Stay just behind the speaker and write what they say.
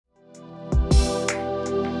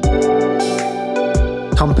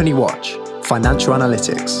Company Watch, Financial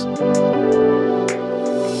Analytics.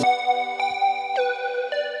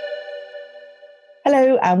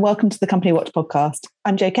 Hello and welcome to the Company Watch podcast.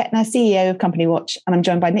 I'm Jo Kettner, CEO of Company Watch, and I'm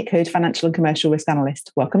joined by Nick Hood, Financial and Commercial Risk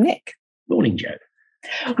Analyst. Welcome, Nick. Morning, Jo.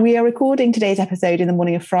 We are recording today's episode in the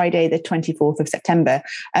morning of Friday, the 24th of September.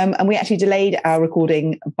 And we actually delayed our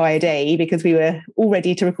recording by a day because we were all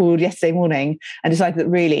ready to record yesterday morning and decided that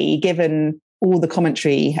really, given all the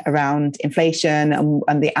commentary around inflation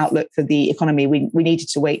and the outlook for the economy, we needed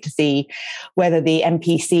to wait to see whether the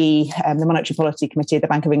MPC, the Monetary Policy Committee of the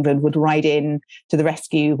Bank of England, would ride in to the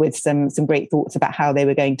rescue with some great thoughts about how they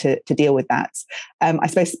were going to deal with that. I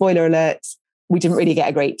suppose, spoiler alert, we didn't really get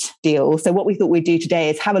a great deal. So what we thought we'd do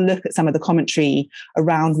today is have a look at some of the commentary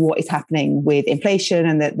around what is happening with inflation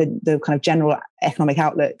and the kind of general economic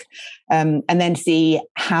outlook, and then see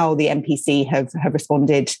how the MPC have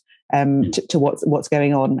responded to what's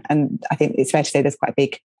going on. And I think it's fair to say there's quite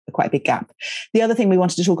a big gap. The other thing we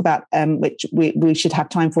wanted to talk about, which we should have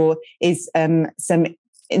time for, is some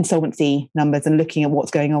insolvency numbers and looking at what's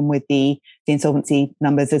going on with the insolvency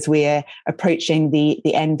numbers as we're approaching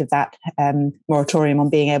the end of that moratorium on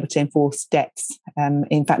being able to enforce debts.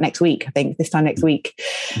 In fact, next week, I think this time next week,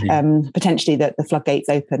 potentially that the floodgates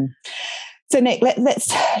open. So Nick,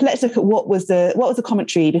 let's look at what was the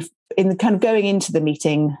commentary in the kind of going into the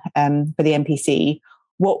meeting for the MPC.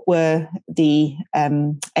 What were the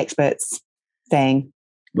experts saying?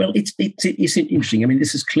 Well, it's interesting. I mean,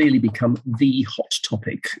 this has clearly become the hot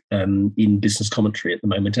topic in business commentary at the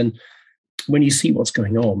moment. And when you see what's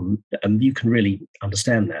going on, you can really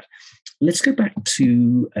understand that. Let's go back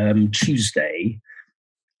to Tuesday.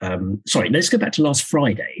 Let's go back to last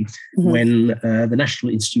Friday, when the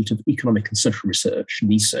National Institute of Economic and Social Research,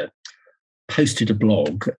 NIESR, posted a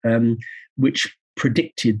blog which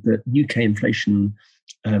predicted that UK inflation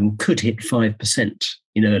could hit 5%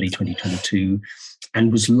 in early 2022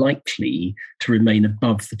 and was likely to remain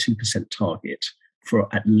above the 2% target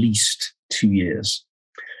for at least 2 years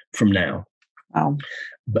from now. Wow.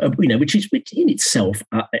 But, which in itself,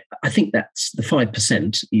 I think that's the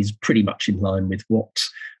 5% is pretty much in line with what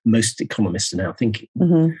most economists are now thinking,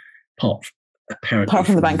 apart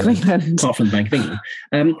from the Bank of England. Apart from the Bank of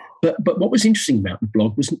England. But what was interesting about the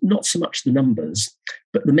blog was not so much the numbers,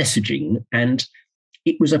 but the messaging. And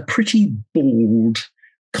it was a pretty bald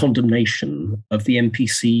condemnation of the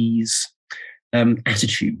MPC's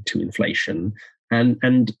attitude to inflation.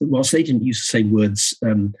 And whilst they didn't use the same words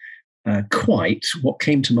quite, what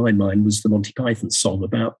came to my mind was the Monty Python song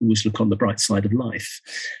about always look on the bright side of life.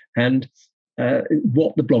 And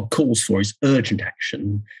what the blog calls for is urgent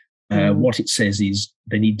action. What it says is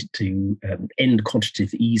they need to end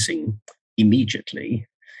quantitative easing immediately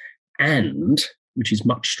and, which is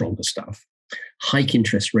much stronger stuff, hike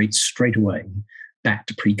interest rates straight away back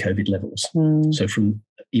to pre-COVID levels. So from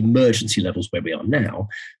emergency levels where we are now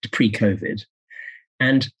to pre-COVID.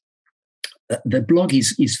 And the blog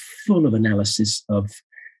is full of analysis of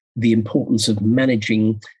the importance of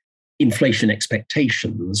managing inflation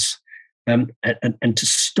expectations and to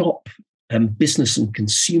stop business and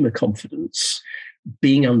consumer confidence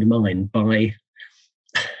being undermined by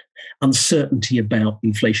uncertainty about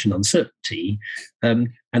inflation uncertainty and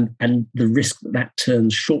the risk that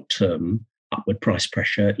turns short-term upward price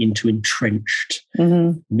pressure into entrenched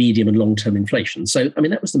medium and long-term inflation. So, I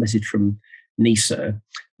mean, that was the message from NIESR.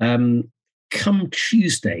 Come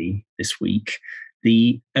Tuesday this week,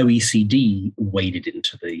 the OECD waded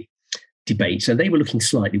into the debate, and they were looking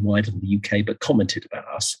slightly wider than the UK, but commented about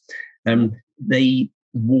us. They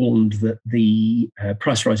warned that the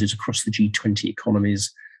price rises across the G20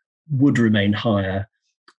 economies would remain higher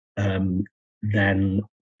than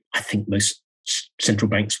I think most central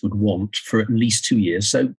banks would want for at least 2 years.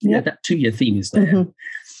 So that 2-year theme is there.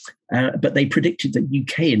 But they predicted that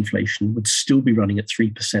UK inflation would still be running at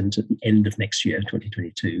 3% at the end of next year,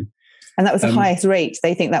 2022. And that was the highest rate.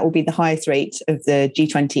 They think that will be the highest rate of the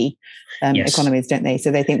G20 economies, don't they?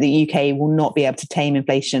 So they think the UK will not be able to tame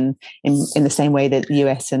inflation in the same way that the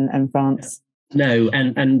US and France. No,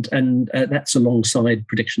 and that's alongside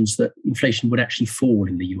predictions that inflation would actually fall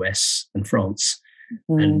in the US and France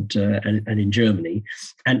and in Germany.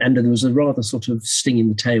 And there was a rather sort of sting in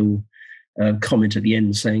the tail comment at the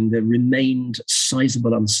end saying there remained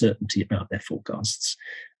sizable uncertainty about their forecasts.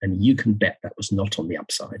 And you can bet that was not on the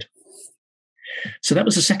upside. So that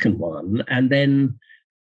was the second one. And then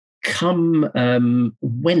come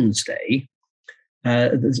Wednesday,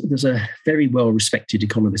 there's a very well-respected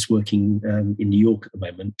economist working in New York at the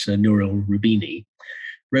moment, Nouriel Roubini,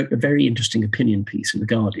 wrote a very interesting opinion piece in The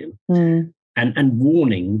Guardian and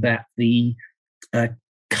warning that the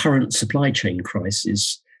current supply chain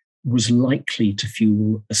crisis was likely to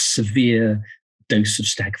fuel a severe dose of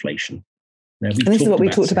stagflation. Now, and this is what we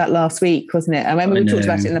talked about last week, wasn't it? I remember we talked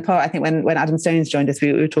about it in the part, I think when Adam Stones joined us,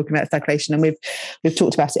 we were talking about stagflation, and we've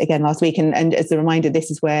talked about it again last week. And as a reminder,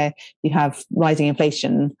 this is where you have rising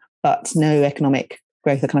inflation, but no economic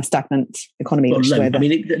growth, a kind of stagnant economy. Well,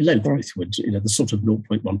 low growth would, the sort of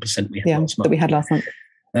 0.1% we had last month. That we had last month.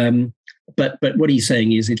 But what he's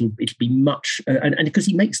saying is it'll be much, and because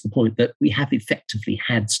he makes the point that we have effectively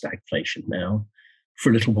had stagflation now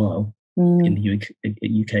for a little while in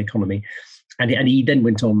the UK economy. And he then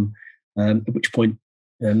went on, at which point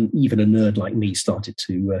even a nerd like me started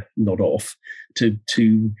to nod off, to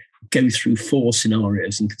go through 4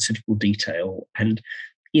 scenarios in considerable detail. And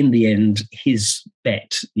in the end, his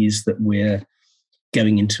bet is that we're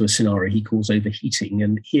going into a scenario he calls overheating.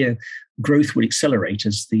 And here, growth would accelerate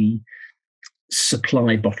as the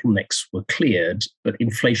supply bottlenecks were cleared, but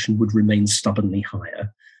inflation would remain stubbornly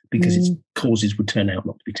higher because its causes would turn out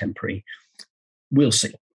not to be temporary. We'll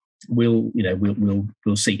see. We'll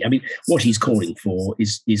see. I mean, what he's calling for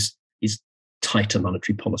is tighter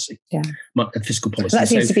monetary policy, fiscal policy. That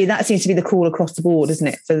seems to be the call across the board, isn't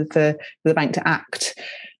it, for the bank to act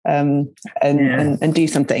and do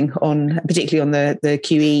something particularly on the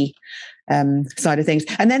QE side of things.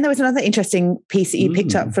 And then there was another interesting piece that you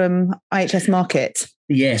picked up from IHS Markit.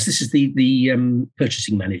 Yes, this is the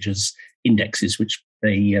purchasing managers indexes, which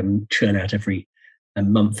they churn out every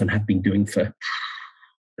month and have been doing for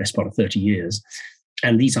best part of 30 years.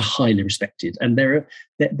 And these are highly respected. And they're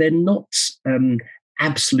not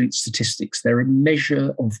absolute statistics. They're a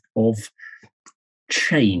measure of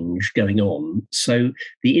change going on. So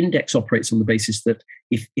the index operates on the basis that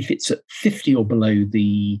if it's at 50 or below,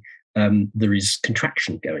 there is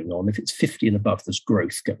contraction going on. If it's 50 and above, there's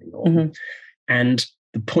growth going on. And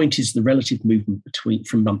the point is the relative movement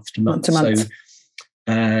from month to month.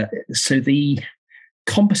 So the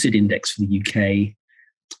composite index for the UK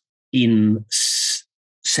in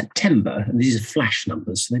September, and these are flash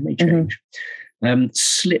numbers, so they may change,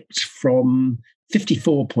 slipped from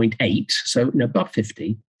 54.8, so above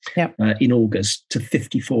 50 in August, to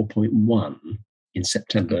 54.1 in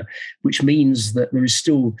September, which means that there is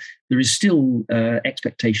still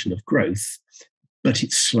expectation of growth, but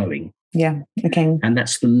it's slowing. Yeah, okay. And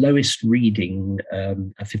that's the lowest reading at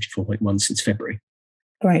 54.1 since February.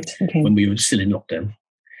 Right, okay. When we were still in lockdown.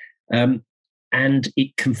 And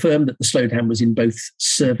it confirmed that the slowdown was in both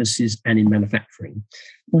services and in manufacturing.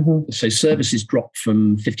 So services dropped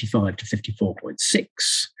from 55 to 54.6,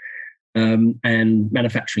 and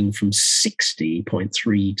manufacturing from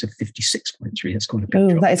 60.3 to 56.3. That's quite a big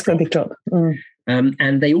drop. That is quite a big drop.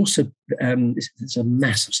 And they also, there's a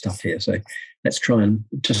mass of stuff here, so let's try and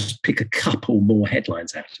just pick a couple more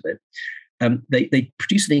headlines out of it. They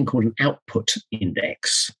produce a thing called an output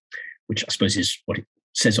index, which I suppose is what it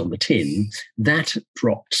says on the tin. That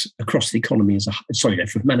dropped across the economy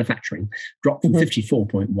for manufacturing, dropped from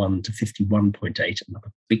 54.1 to 51.8,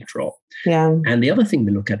 another big drop. Yeah. And the other thing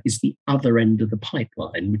we look at is the other end of the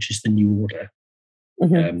pipeline, which is the new order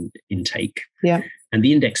intake. Yeah. And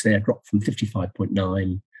the index there dropped from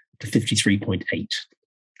 55.9 to 53.8.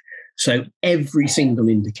 So every single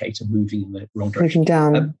indicator moving in the wrong direction. Moving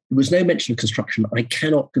down. There was no mention of construction. I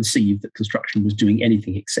cannot conceive that construction was doing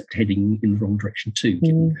anything except heading in the wrong direction too,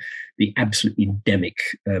 given the absolutely endemic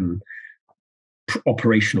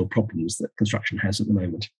operational problems that construction has at the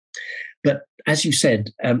moment. But as you said,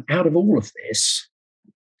 out of all of this,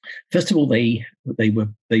 first of all, they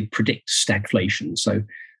predict stagflation. So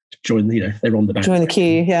they're on the back. Join the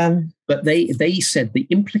queue, yeah. But they said the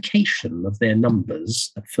implication of their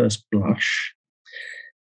numbers at first blush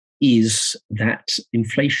is that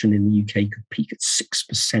inflation in the UK could peak at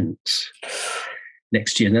 6%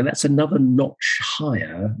 next year. Now that's another notch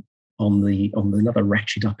higher on another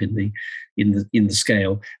ratchet up in the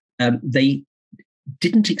scale. They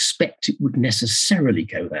didn't expect it would necessarily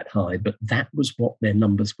go that high, but that was what their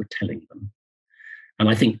numbers were telling them. And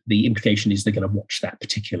I think the implication is they're going to watch that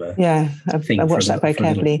particular thing I watched that very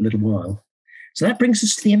carefully. A little while. So that brings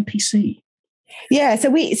us to the MPC. Yeah.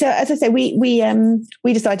 So as I say, we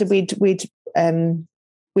decided we'd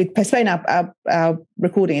postpone our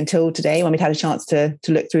recording until today when we'd had a chance to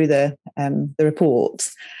look through the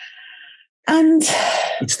reports. And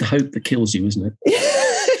it's the hope that kills you, isn't it?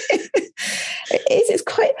 It's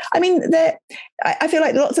quite. I mean, I feel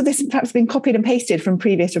like lots of this perhaps been copied and pasted from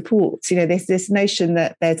previous reports. This notion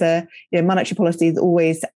that there's monetary policy is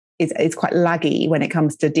always is quite laggy when it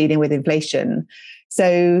comes to dealing with inflation.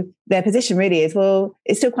 So their position really is, well,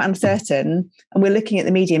 it's still quite uncertain, and we're looking at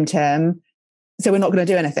the medium term, so we're not going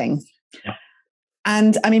to do anything. Yeah.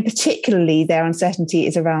 And I mean, particularly their uncertainty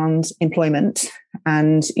is around employment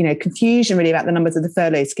and, confusion really about the numbers of the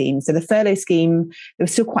furlough scheme. So the furlough scheme, there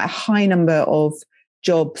was still quite a high number of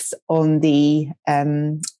jobs on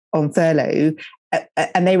on furlough,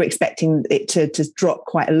 and they were expecting it to drop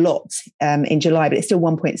quite a lot in July, but it's still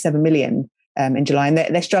 1.7 million in July, and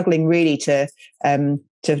they're struggling really to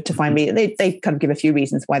find. They kind of give a few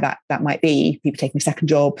reasons why that might be: people taking second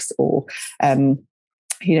jobs, or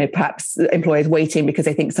perhaps employers waiting because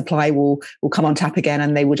they think supply will come on tap again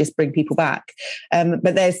and they will just bring people back.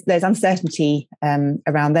 But there's uncertainty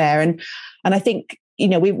around there, and I think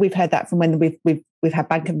we've heard that from when we've had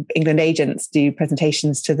Bank of England agents do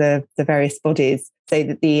presentations to the various bodies, say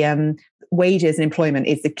that the wages and employment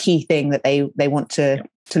is the key thing that they want to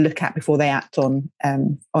look at before they act on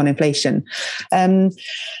inflation. But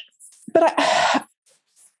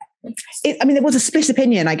there was a split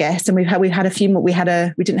opinion, I guess, and we had a few more. We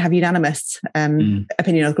didn't have unanimous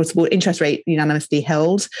opinion across the board. Interest rate unanimously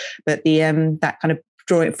held, but the that kind of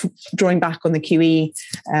drawing back on the QE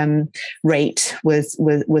rate was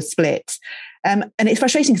split. And it's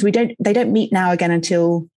frustrating because they don't meet now again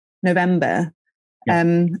until November. Yeah.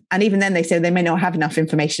 And even then they say they may not have enough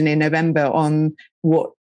information in November on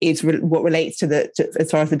what relates to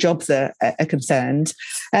as far as the jobs are concerned.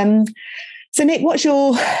 So Nick, what's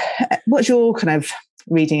your kind of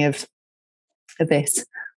reading of this?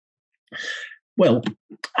 Well,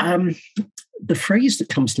 the phrase that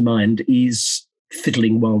comes to mind is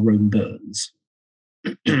fiddling while Rome burns.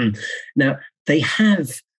 Now, they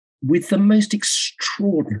have, with the most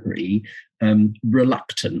extraordinary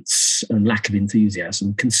reluctance and lack of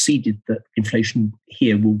enthusiasm, conceded that inflation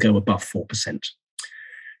here will go above 4%.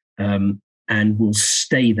 And will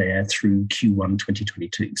stay there through Q1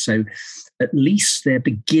 2022. So at least they're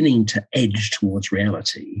beginning to edge towards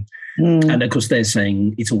reality. And of course, they're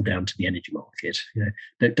saying it's all down to the energy market.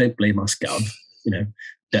 Don't blame us, Gov.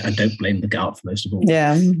 And don't blame the Gov most of all.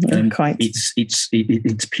 Yeah, quite. It's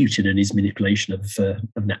Putin and his manipulation of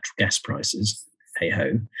natural gas prices. Hey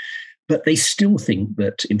ho, but they still think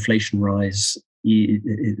that inflation rise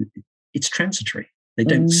it's transitory. They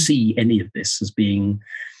don't see any of this as being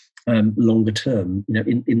longer term,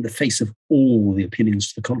 in the face of all the opinions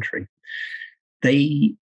to the contrary.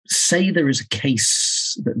 They say there is a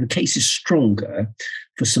case, that the case is stronger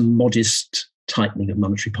for some modest tightening of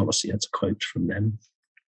monetary policy. That's a quote from them.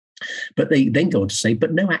 But they then go on to say,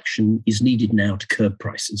 but no action is needed now to curb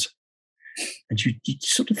prices. And you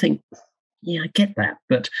sort of think, yeah, I get that,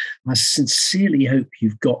 but I sincerely hope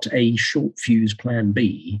you've got a short fuse plan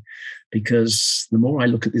B, because the more I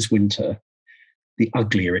look at this winter, the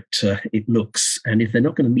uglier it looks. And if they're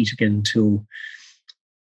not going to meet again until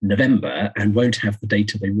November and won't have the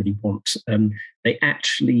data they really want, they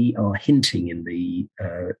actually are hinting in the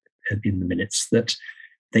minutes that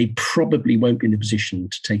they probably won't be in a position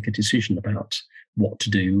to take a decision about what to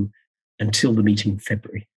do until the meeting in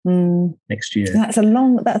February next year. That's a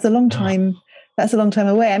long time. That's a long time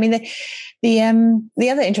away. I mean, the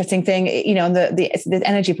other interesting thing, on the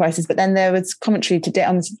energy prices, but then there was commentary today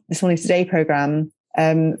on this morning's Today programme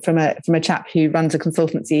from a chap who runs a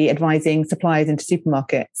consultancy advising suppliers into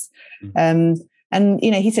supermarkets. And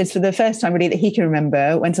he says for the first time really that he can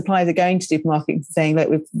remember, when suppliers are going to supermarkets and saying,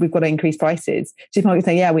 look, we've got to increase prices, supermarkets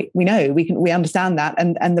say, yeah, we know, we understand that,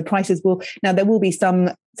 and the prices will, now there will be some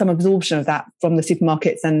absorption of that from the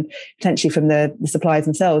supermarkets and potentially from the suppliers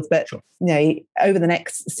themselves, but sure. Over the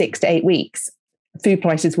next 6 to 8 weeks, food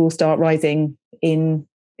prices will start rising in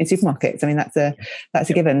supermarkets. I mean, that's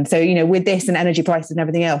a given. So, with this and energy prices and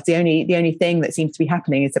everything else, the only thing that seems to be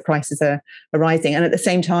happening is that prices are rising. And at the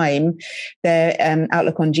same time, their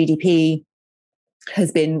outlook on GDP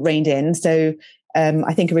has been reined in. So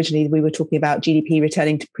I think originally we were talking about GDP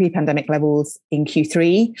returning to pre-pandemic levels in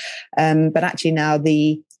Q3, but actually now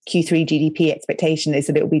the Q3 GDP expectation is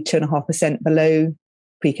that it will be 2.5% below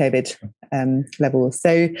pre-COVID levels.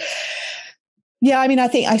 So, yeah, I mean,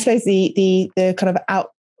 I suppose the kind of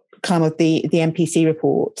outcome of the MPC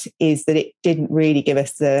report is that it didn't really give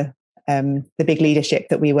us the big leadership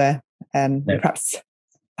that we were perhaps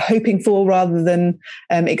hoping for rather than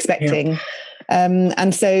expecting. Yeah.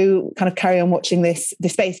 And so kind of carry on watching this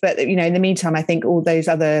space. But, in the meantime, I think all those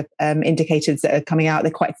other indicators that are coming out,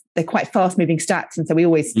 they're quite fast moving stats. And so we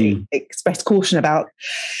always express caution about,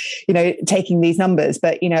 taking these numbers.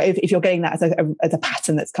 But, if you're getting that as a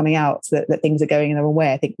pattern that's coming out, that things are going in the wrong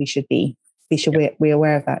way, I think we should be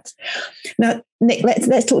aware of that. Now, Nick,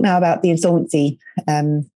 let's talk now about the insolvency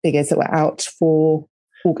figures that were out for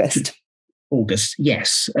August.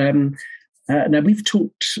 Yes. Now, we've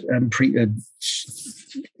talked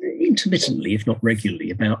intermittently, if not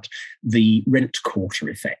regularly, about the rent quarter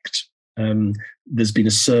effect. There's been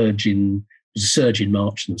a surge in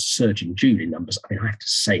March and a surge in June in numbers. I mean, I have to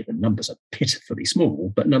say the numbers are pitifully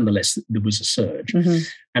small, but nonetheless, there was a surge. Mm-hmm.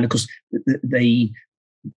 And of course, the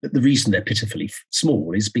reason they're pitifully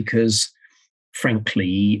small is because,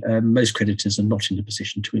 frankly, most creditors are not in a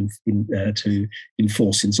position to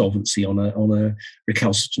enforce insolvency on a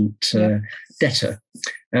recalcitrant debtor.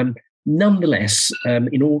 Nonetheless,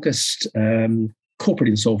 in August,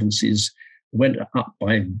 corporate insolvencies went up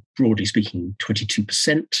by, broadly speaking,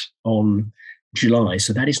 22% on July.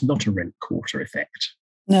 So that is not a rent quarter effect.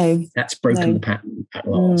 No. That's broken the pattern at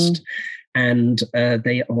last. And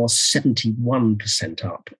they are 71%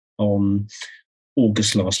 up on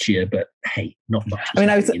August last year, but hey, not much. I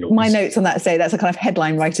mean, my notes on that say that's a kind of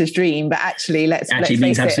headline writer's dream, but actually, let's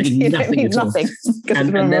means absolutely nothing. It means nothing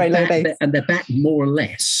because we're on a very low base. And they're back more or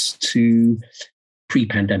less to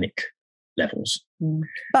pre-pandemic levels.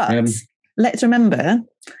 But let's remember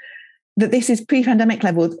that this is pre-pandemic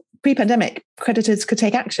levels. Pre-pandemic, creditors could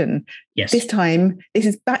take action. Yes. This time, this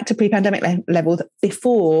is back to pre-pandemic levels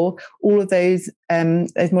before all of those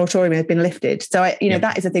moratorium have been lifted. So,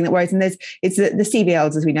 that is the thing that worries. And it's the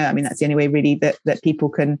CVLs, as we know. I mean, that's the only way really that people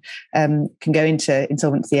can go into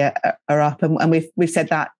insolvency are up. And we've said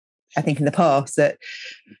that, I think, in the past that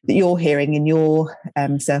you're hearing in your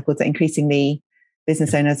circles that increasingly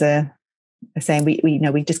business owners are saying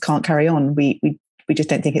we just can't carry on. We just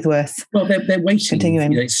don't think it's worth. Well, they're waiting.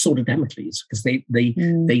 Continuing. It's sort of Damocles because they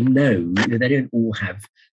know they don't all have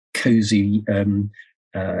cozy,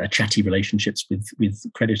 chatty relationships with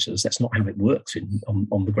creditors. That's not how it works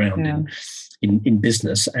on the ground in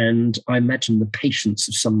business. And I imagine the patience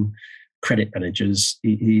of some credit managers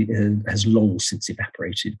has long since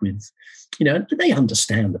evaporated. With they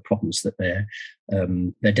understand the problems that their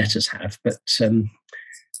debtors have, but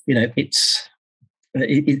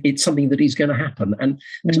it's something that is going to happen. And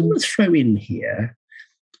I just want to throw in here,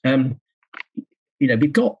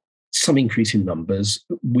 we've got some increase in numbers.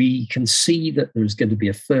 We can see that there's going to be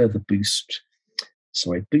a further boost.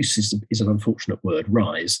 Sorry, boost is an unfortunate word,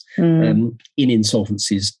 rise, in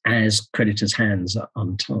insolvencies as creditors' hands are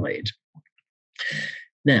untied.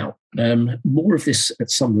 Now, more of this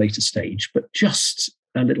at some later stage, but just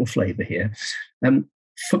a little flavour here.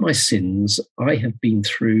 For my sins, I have been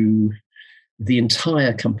through the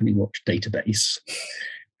entire Company Watch database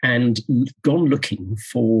and gone looking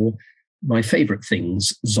for my favourite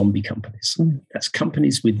things, zombie companies. That's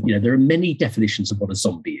companies with, there are many definitions of what a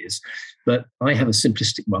zombie is, but I have a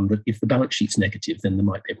simplistic one that if the balance sheet's negative, then there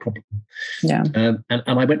might be a problem. Yeah. And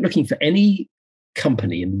I went looking for any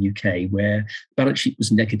company in the UK where balance sheet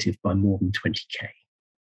was negative by more than 20k.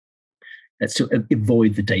 That's to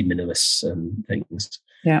avoid the de minimis things.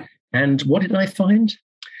 Yeah. And what did I find?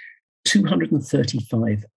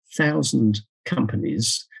 235,000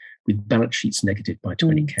 companies with balance sheets negative by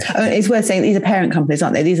 20k. It's worth saying these are parent companies,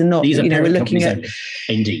 aren't they? These are not. These are we're looking at only.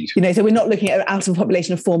 Indeed. So we're not looking at out of a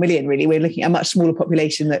population of 4 million. Really, we're looking at a much smaller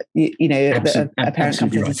population that that are parent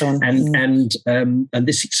companies and so on. And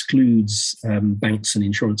this excludes banks and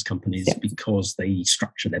insurance companies because they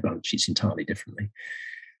structure their balance sheets entirely differently.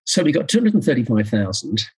 So we got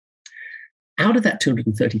 235,000. Out of that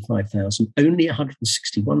 235,000, only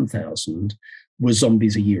 161,000 were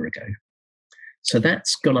zombies a year ago. So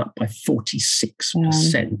that's gone up by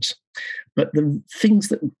 46%. But the things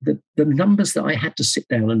the numbers that I had to sit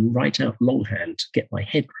down and write out longhand to get my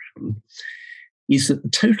head around is that the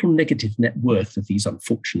total negative net worth of these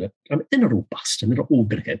unfortunate, they're not all bust, and they're not all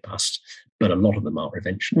going to go bust, but a lot of them are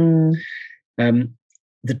eventually.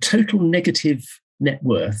 The total negative net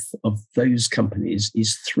worth of those companies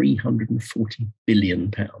is £340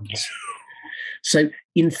 billion. So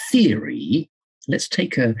in theory, let's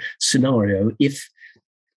take a scenario, if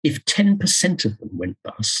 10% of them went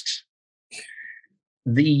bust,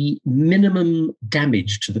 the minimum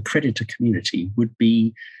damage to the creditor community would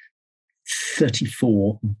be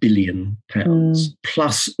 £34 billion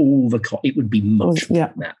plus all the cost. It would be much more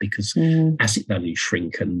than that because asset values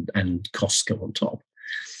shrink and costs go on top.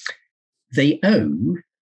 They owe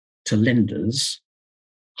to lenders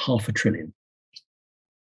 £500 billion.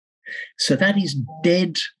 So that is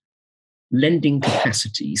dead lending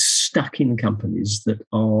capacity stuck in companies that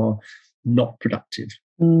are not productive.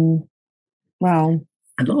 Wow.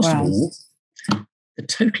 And last of all, the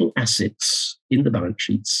total assets in the balance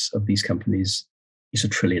sheets of these companies is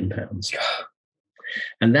 £1 trillion.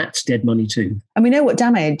 And that's dead money too. And we know what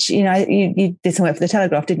damage, you did some work for the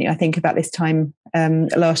Telegraph, didn't you? I think about this time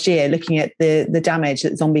last year, looking at the damage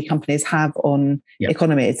that zombie companies have on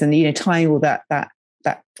economies, and, tying all that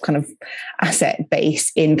kind of asset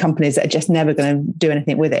base in companies that are just never going to do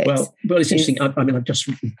anything with it. Well, it's interesting. I've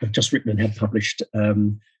just written and have published,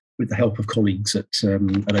 with the help of colleagues at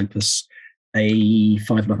Opus, a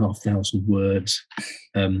 5,500 words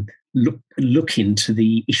look into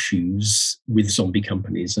the issues with zombie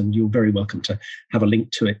companies, and you're very welcome to have a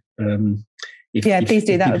link to it. Please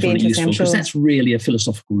do. That would be interesting, I'm sure. Because that's really a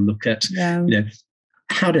philosophical look at,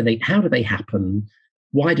 how do they happen?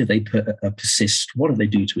 Why do they persist? What do they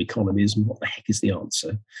do to economies? And what the heck is the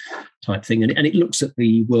answer? Type thing. And it looks at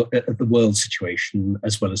the world situation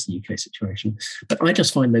as well as the UK situation. But I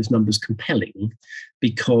just find those numbers compelling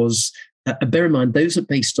because, bear in mind, those are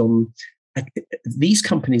based on, these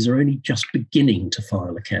companies are only just beginning to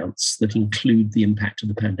file accounts that include the impact of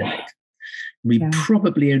the pandemic. We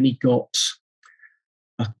probably only got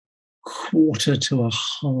a quarter to a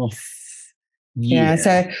half year. Yeah.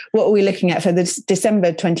 So what are we looking at for the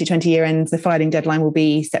December 2020 year ends? The filing deadline will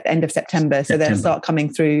be end of September. So they'll start coming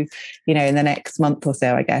through, in the next month or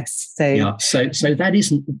so, I guess. So So that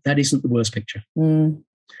isn't the worst picture.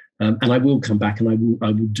 And I will come back and I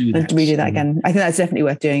will do that. Redo that again. I think that's definitely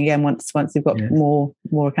worth doing again once we've got more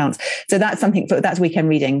accounts. So that's that's weekend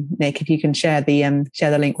reading, Nick. If you can share the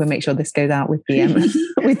link, we'll make sure this goes out with the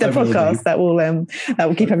with the podcast. That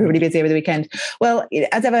will keep everybody busy over the weekend. Well,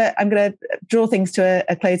 as ever, I'm going to draw things to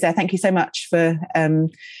a close there. Thank you so much for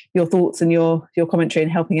your thoughts and your commentary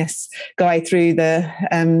and helping us guide through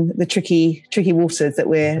the tricky waters that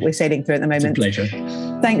we're sailing through at the moment. It's a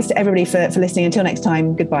pleasure. Thanks to everybody for listening. Until next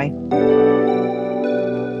time, goodbye.